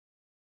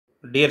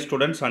Dear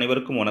students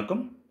அனைவருக்கும் வணக்கம்.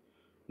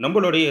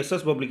 நம்மளுடைய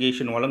எஸ்எஸ்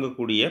பப்ளிகேஷன்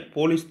வழங்கக்கூடிய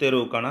போலீஸ்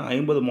தேர்வுக்கான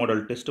 50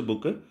 மாடல் டெஸ்ட்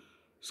புக்கு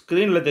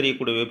ஸ்க்ரீனில்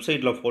தெரியக்கூடிய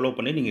வெப்சைட்டில் ஃபாலோ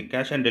பண்ணி நீங்கள்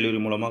கேஷ் ஆன் டெலிவரி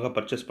மூலமாக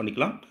பர்ச்சேஸ்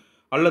பண்ணிக்கலாம்,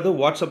 அல்லது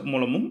வாட்ஸ்அப்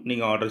மூலமும்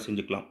நீங்கள் ஆர்டர்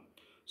செஞ்சுக்கலாம்.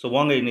 ஸோ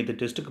வாங்க இன்னைக்கு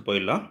டெஸ்ட்டுக்கு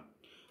போயிடலாம்.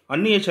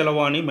 அந்நிய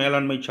செலவாணி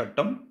மேலாண்மை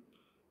சட்டம்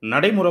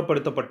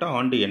நடைமுறைப்படுத்தப்பட்ட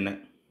ஆண்டு என்ன?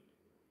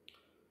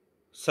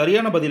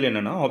 சரியான பதில்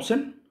என்னென்னா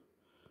ஆப்ஷன்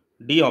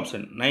டி,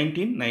 ஆப்ஷன்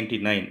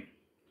 1999.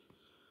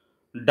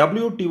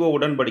 WTO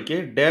உடன்படிக்கை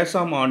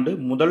டேசாம் ஆண்டு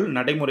முதல்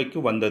நடைமுறைக்கு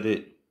வந்தது?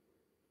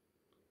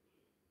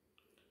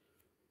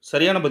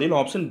 சரியான பதில்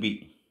option B,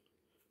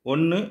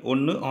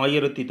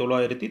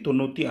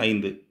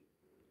 1/1/1995.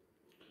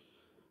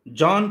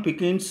 John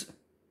Pickens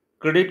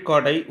credit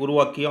கார்டை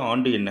உருவாக்கிய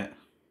ஆண்டு என்ன?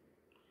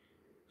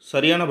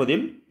 சரியான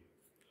பதில்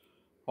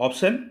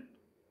ஆப்ஷன்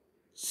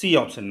சி,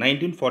 ஆப்ஷன்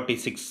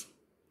 1946.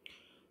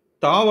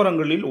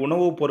 தாவரங்களில்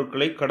உணவுப்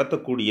பொருட்களை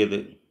கடத்தக்கூடியது?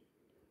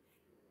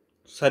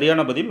 சரியான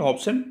பதில்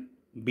ஆப்ஷன்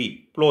பி,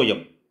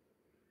 புளோயம்.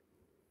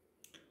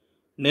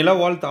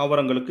 நிலவாழ்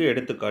தாவரங்களுக்கு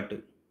எடுத்துக்காட்டு?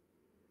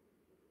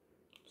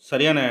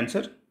 சரியான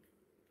ஆன்சர்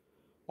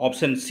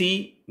ஆப்ஷன் சி,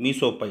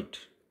 மீசோபைட்.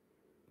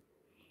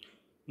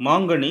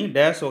 மாங்கனி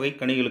டேஸ் வகை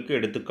கனிகளுக்கு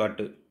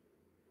எடுத்துக்காட்டு?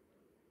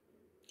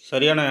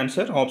 சரியான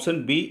answer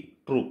option B,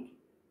 true.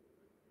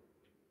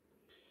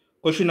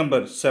 Question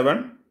number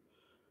 7.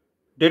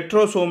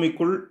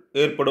 டெட்ரோசோமிக்குள்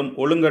ஏற்படும்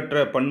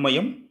ஒழுங்கற்ற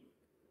பன்மயம்?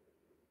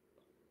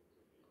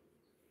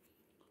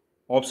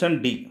 Option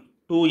D,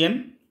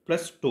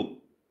 2n+2.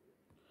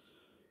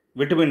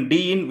 விட்டமின்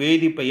டியின்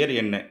வேதிப்பெயர்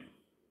என்ன?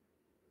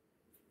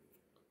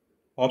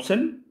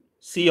 Option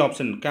C,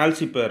 option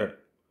கால்சிபேரட்.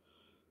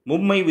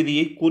 மும்மை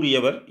விதியை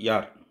கூறியவர்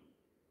யார்?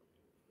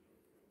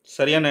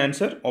 சரியான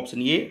ஆன்சர்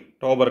ஆப்ஷன் ஏ,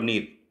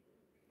 டாபர்னீர்.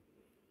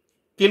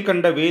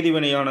 கீழ்கண்ட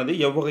வேதிவினையானது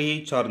எவ்வகையை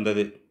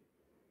சார்ந்தது?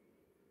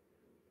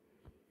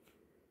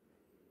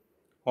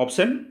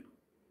 ஆப்ஷன்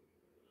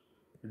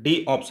டி,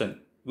 ஆப்ஷன்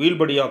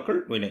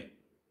வீழ்படியாக்கல் வினை.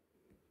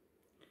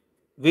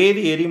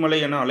 வேதி எரிமலை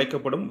என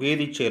அழைக்கப்படும்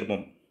வேதி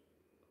சேர்மம்?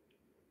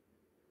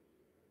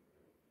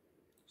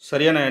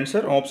 சரியான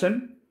answer option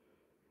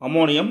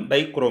ammonium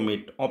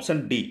டைகுரோமேட்,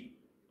 option D.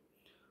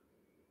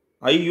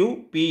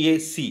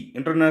 IUPAC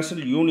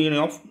international union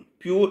of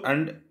pure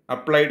and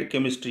applied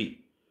chemistry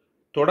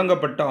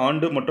தொடங்கப்பட்ட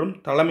ஆண்டு மற்றும்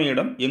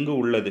தலைமையிடம் எங்கு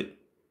உள்ளது?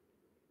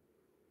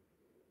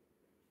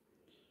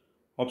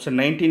 Option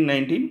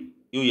 1919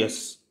 US.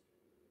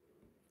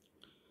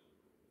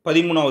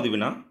 13வது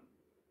வினா.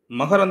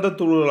 மகரந்த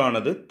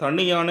துகள்களானது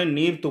தனியான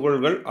நீர்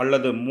துகள்கள்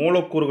அல்லது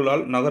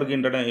மூலக்கூறுகளால்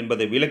நகர்கின்றன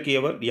என்பதை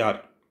விளக்கியவர் யார்?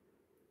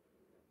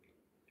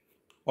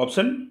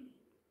 Option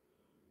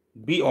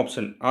B,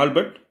 option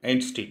Albert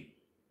Einstein.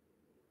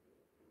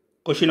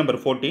 Question number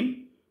 14.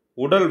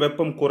 உடல்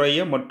வெப்பம்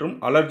குறைய மற்றும்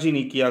அலர்ஜி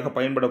நீக்கியாக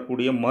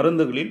பயன்படக்கூடிய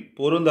மருந்துகளில்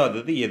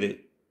பொருந்தாதது எது?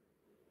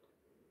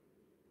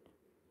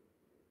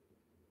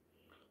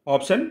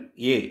 Option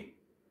A,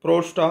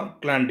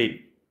 prostaglandin.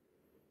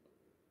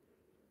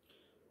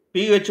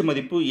 pH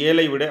மதிப்பு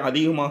 7ஐ விட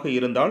அதிகமாக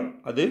இருந்தால்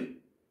அது?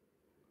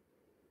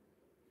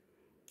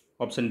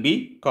 ஆப்ஷன் பி,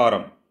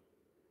 காரம்.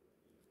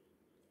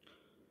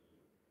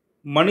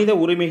 மனித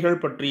உரிமைகள்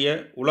பற்றிய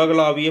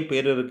உலகளாவிய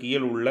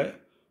பேரறிக்கையில் உள்ள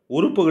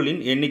உறுப்புகளின்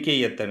எண்ணிக்கை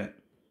எத்தனை?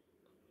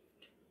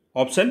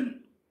 Option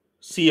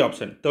C,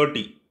 option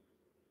 30.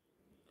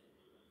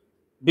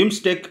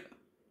 பிம்ஸ்டெக்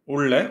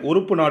உள்ள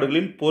உறுப்பு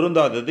நாடுகளில்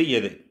பொருந்தாதது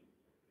எது?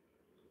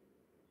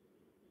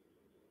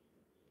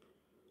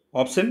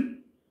 ஆப்ஷன்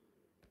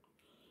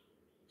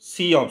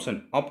சி, ஆப்ஷன்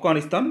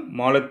ஆப்கானிஸ்தான்,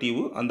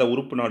 மாலத்தீவு அந்த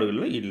உறுப்பு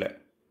நாடுகளில் இல்லை.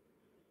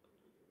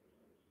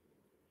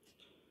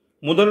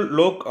 முதல்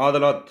லோக்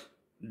அதாலத்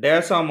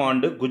டேசாம்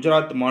ஆண்டு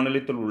குஜராத்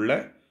மாநிலத்தில் உள்ள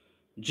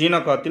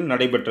ஜீனகாத்தில்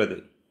நடைபெற்றது?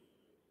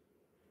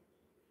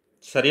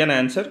 சரியான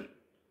ஆன்சர்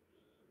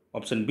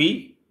ஆப்ஷன் பி,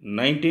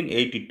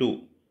 1982.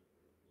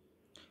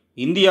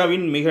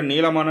 இந்தியாவின் மிக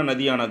நீளமான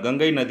நதியான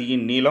கங்கை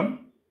நதியின் நீளம்?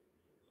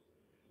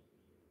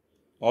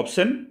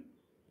 Option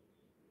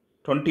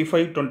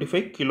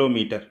 25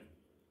 kilometre.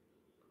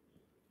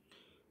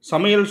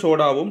 சமையல்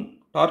சோடாவும்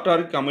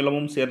டார்டாரிக்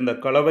அமிலமும் சேர்ந்த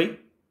கலவை?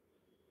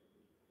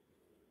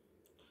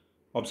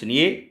 ஆப்ஷன்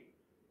ஏ,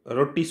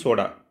 ரொட்டி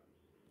சோடா.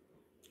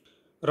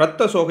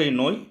 இரத்த சோகை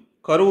நோய்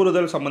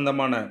கருவுறுதல்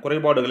சம்பந்தமான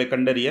குறைபாடுகளை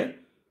கண்டறிய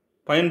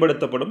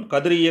பயன்படுத்தப்படும்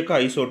கதிரியக்க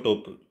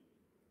ஐசோடோப்பு?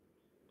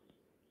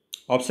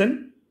 ஆப்ஷன்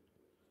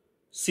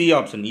சி,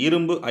 ஆப்ஷன்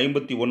இரும்பு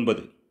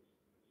 59.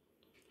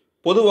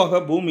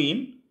 பொதுவாக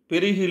பூமியின்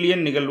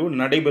பெரிஹீலியன் நிகழ்வு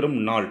நடைபெறும்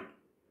நாள்?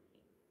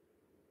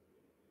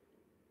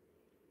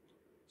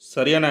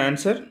 சரியான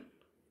ஆன்சர்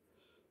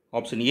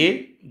ஆப்ஷன் ஏ,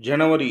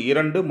 ஜனவரி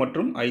 2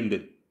 மற்றும் 5.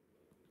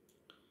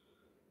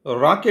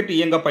 ராக்கெட்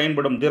இயங்க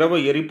பயன்படும் திரவ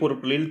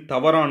எரிபொருட்களில்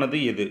தவறானது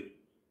எது?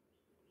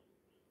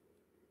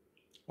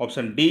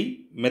 Option D,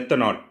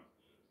 methanol.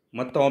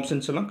 மற்ற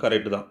ஆப்ஷன்ஸ் எல்லாம்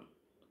கரெக்ட் தான்.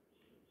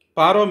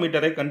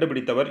 பாரோமீட்டரை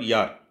கண்டுபிடித்தவர்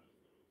யார்?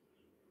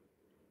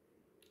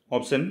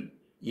 Option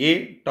A,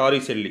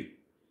 Torricelli.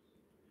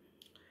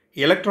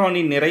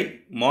 எலக்ட்ரானின் நிறை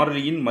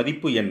மாறிலியின்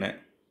மதிப்பு என்ன?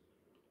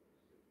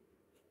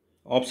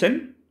 Option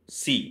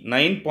C,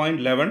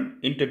 9.11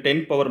 ×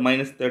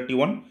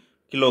 10⁻³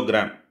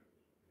 kilogram.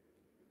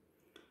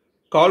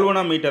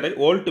 கால்வனாமீட்டரை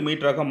வோல்ட்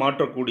மீட்டராக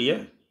மாற்றக்கூடிய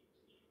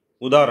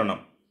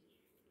உதாரணம்.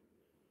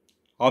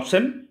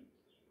 ஆப்ஷன்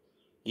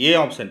ஏ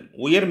ஆப்ஷன்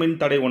உயர்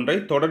மின்தடை ஒன்றை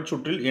தொடர்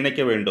சுற்றில்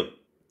இணைக்க வேண்டும்.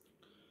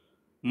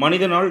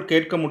 மனிதனால்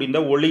கேட்க முடிந்த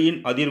ஒளியின்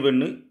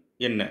அதிர்வெண்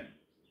என்ன?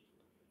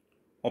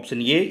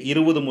 ஆப்ஷன் ஏ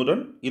 20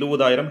 முதல்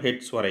 20,000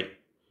 ஹெர்ட்ஸ் வரை.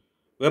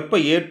 வெப்ப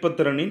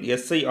ஏற்பத்திறனின்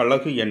SI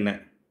அலகு என்ன?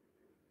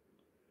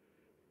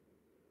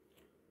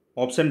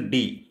 ஆப்ஷன்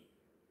டி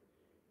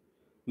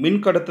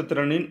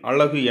மின்கடத்துத்திறனின்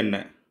அலகு என்ன?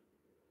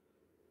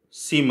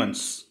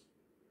 சீமன்ஸ்.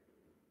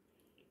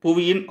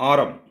 புவியின்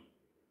ஆரம்.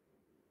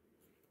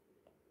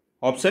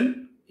 Option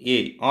A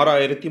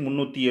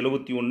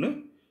 6371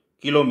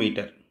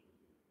 kilometre.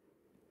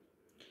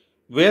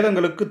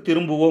 வேதங்களுக்கு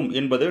திரும்புவோம்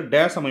என்பது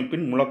டேஸ்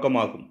அமைப்பின்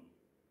முழக்கமாகும்.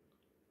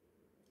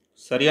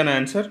 சரியான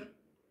ஆன்சர்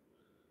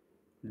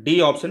டி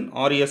ஆப்ஷன்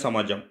ஆரிய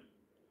சமாஜம்.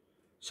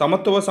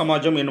 சமத்துவ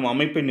சமாஜம் என்னும்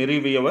அமைப்பை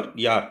நிறுவியவர்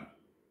யார்?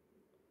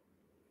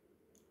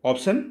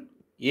 ஆப்ஷன்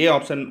ஏ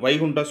ஆப்ஷன்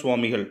வைகுண்ட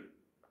சுவாமிகள்.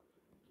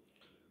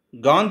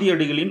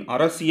 காந்தியடிகளின்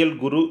அரசியல்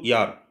குரு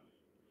யார்?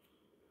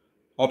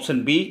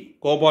 Option B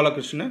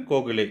Gopalakrishna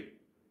Gokhale.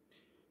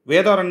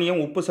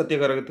 வேதாரண்யம் உப்பு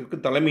சத்தியாகிரகத்திற்கு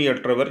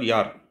தலைமையேற்றவர்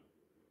யார்?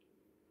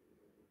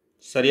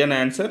 சரியான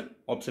answer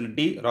option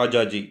D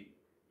Rajaji.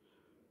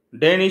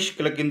 Danish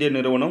கிழக்கிந்திய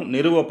நிறுவனம்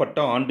நிறுவப்பட்ட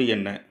ஆண்டு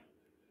என்ன?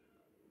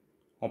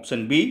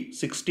 Option B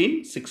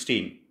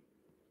 1616.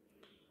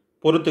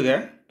 பொறுத்துக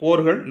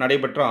போர்கள்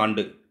நடைபெற்ற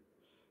ஆண்டு.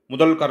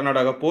 முதல்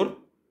கர்நாடக போர்,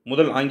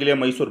 முதல் ஆங்கிலேய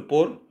மைசூர்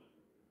போர்,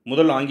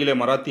 முதல் ஆங்கிலேய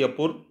மராத்திய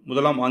போர்,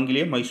 முதலாம்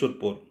ஆங்கிலேய மைசூர்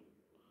போர்.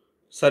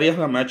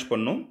 சரியாக மேட்ச்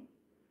பண்ணும்.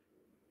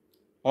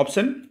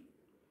 ஆப்ஷன்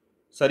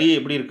சரி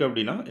எப்படி இருக்குது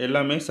அப்படின்னா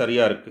எல்லாமே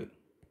சரியாக இருக்குது.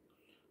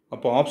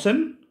 அப்போ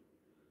ஆப்ஷன்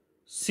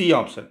சி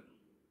ஆப்ஷன்.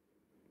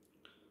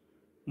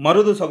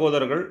 மருது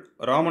சகோதரர்கள்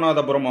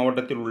ராமநாதபுரம்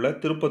மாவட்டத்தில் உள்ள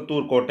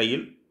திருப்பத்தூர்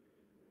கோட்டையில்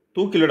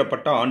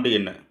தூக்கிலிடப்பட்ட ஆண்டு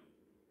என்ன?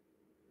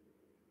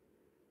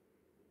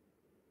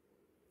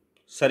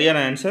 சரியான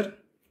answer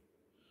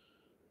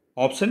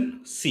option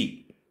C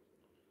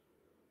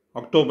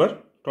October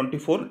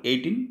 24,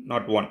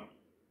 1801.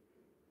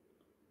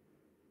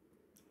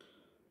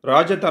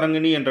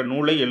 Rajatarangini என்ற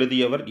நூலை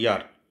எழுதியவர்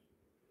யார்?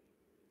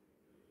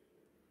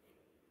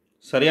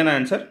 சரியான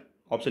answer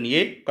option A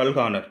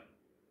கல்கானர்.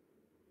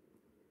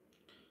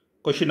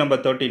 Question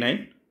number 39.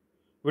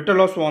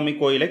 Vitthala சுவாமி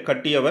கோயிலை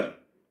கட்டியவர்?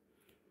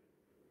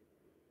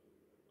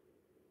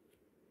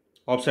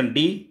 Option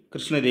D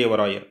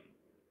Krishnadevarayar.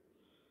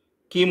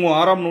 கிமு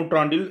 6ஆம்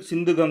நூற்றாண்டில்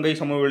சிந்து கங்கை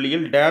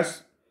சமவெளியில் டேஸ்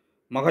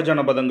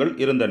மகஜனபதங்கள்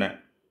இருந்தன.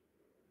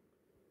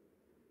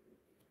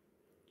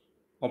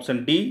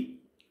 Option D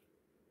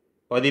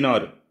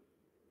 16.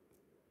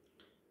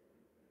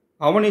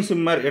 அவனி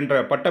சிம்மர் என்ற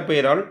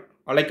பட்டப்பெயரால்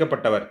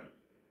அழைக்கப்பட்டவர்?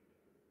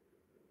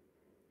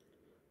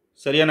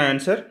 சரியான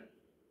ஆன்சர்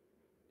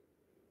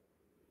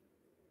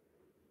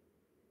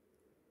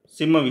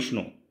சிம்ம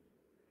விஷ்ணு.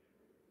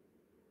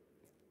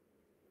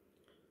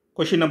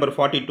 Question number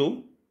 42.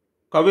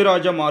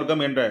 கவிராஜ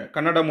மார்க்கம் என்ற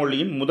கன்னட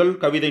மொழியின் முதல்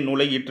கவிதை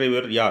நூலை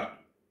இயற்றியவர் யார்?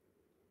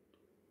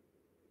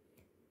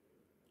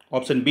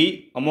 Option B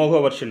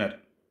அமோகவர்ஷனர்.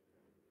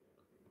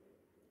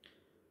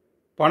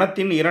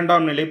 பணத்தின்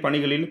இரண்டாம் நிலை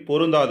பணிகளில்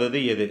பொருந்தாதது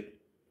எது?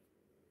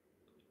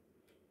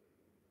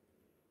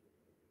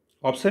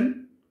 ஆப்ஷன்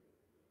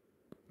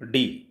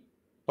டி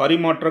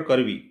பரிமாற்ற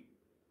கருவி.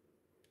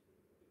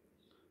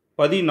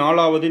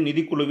 14வது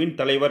நிதிக்குழுவின்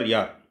தலைவர்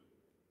யார்?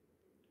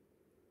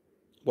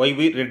 YV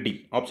Reddy.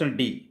 Option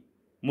D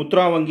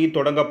Mudra வங்கி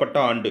தொடங்கப்பட்ட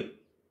ஆண்டு?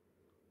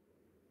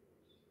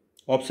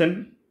 Option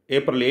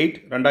April 8,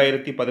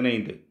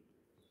 2015.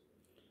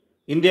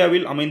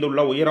 இந்தியாவில் அமைந்துள்ள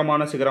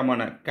உயரமான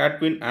சிகரமான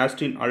கேட்வின்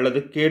ஆஸ்டின் அல்லது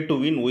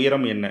K2வின்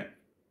உயரம் என்ன?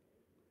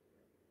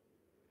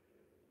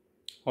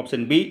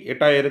 Option B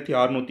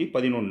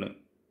 8611.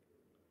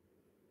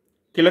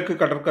 கிழக்கு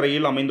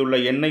கடற்கரையில் அமைந்துள்ள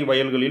எண்ணெய்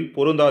வயல்களில்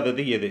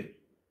பொருந்தாதது எது?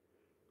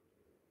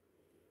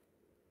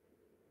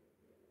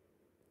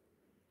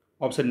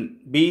 Option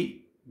B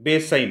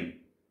பேசைன்.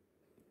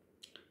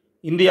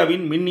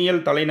 இந்தியாவின்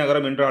மின்னியல்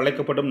தலைநகரம் என்று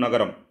அழைக்கப்படும்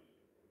நகரம்?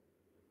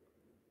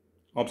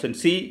 Option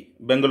C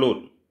Bangalore.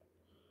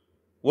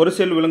 ஒரு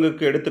செல்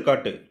விலங்குக்கு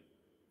எடுத்துக்காட்டு?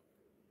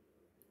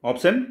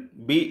 Option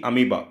B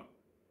amoeba.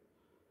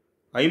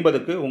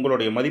 50க்கு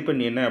உங்களுடைய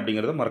மதிப்பெண் என்ன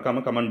அப்படிங்கிறத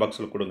மறக்காமல் கமெண்ட்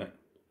பாக்ஸில் கொடுங்க.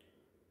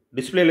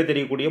 டிஸ்பிளேயில்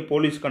தெரியக்கூடிய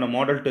போலீஸ்க்கான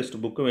மாடல் டெஸ்ட்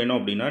புக்கு வேணும்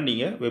அப்படின்னா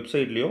நீங்கள்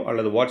வெப்சைட்லேயோ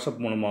அல்லது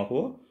வாட்ஸ்அப்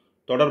மூலமாகவோ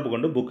தொடர்பு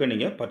கொண்டு புக்கை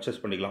நீங்கள்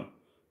பர்ச்சேஸ் பண்ணிக்கலாம்.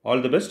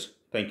 All the best.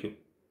 தேங்க்யூ.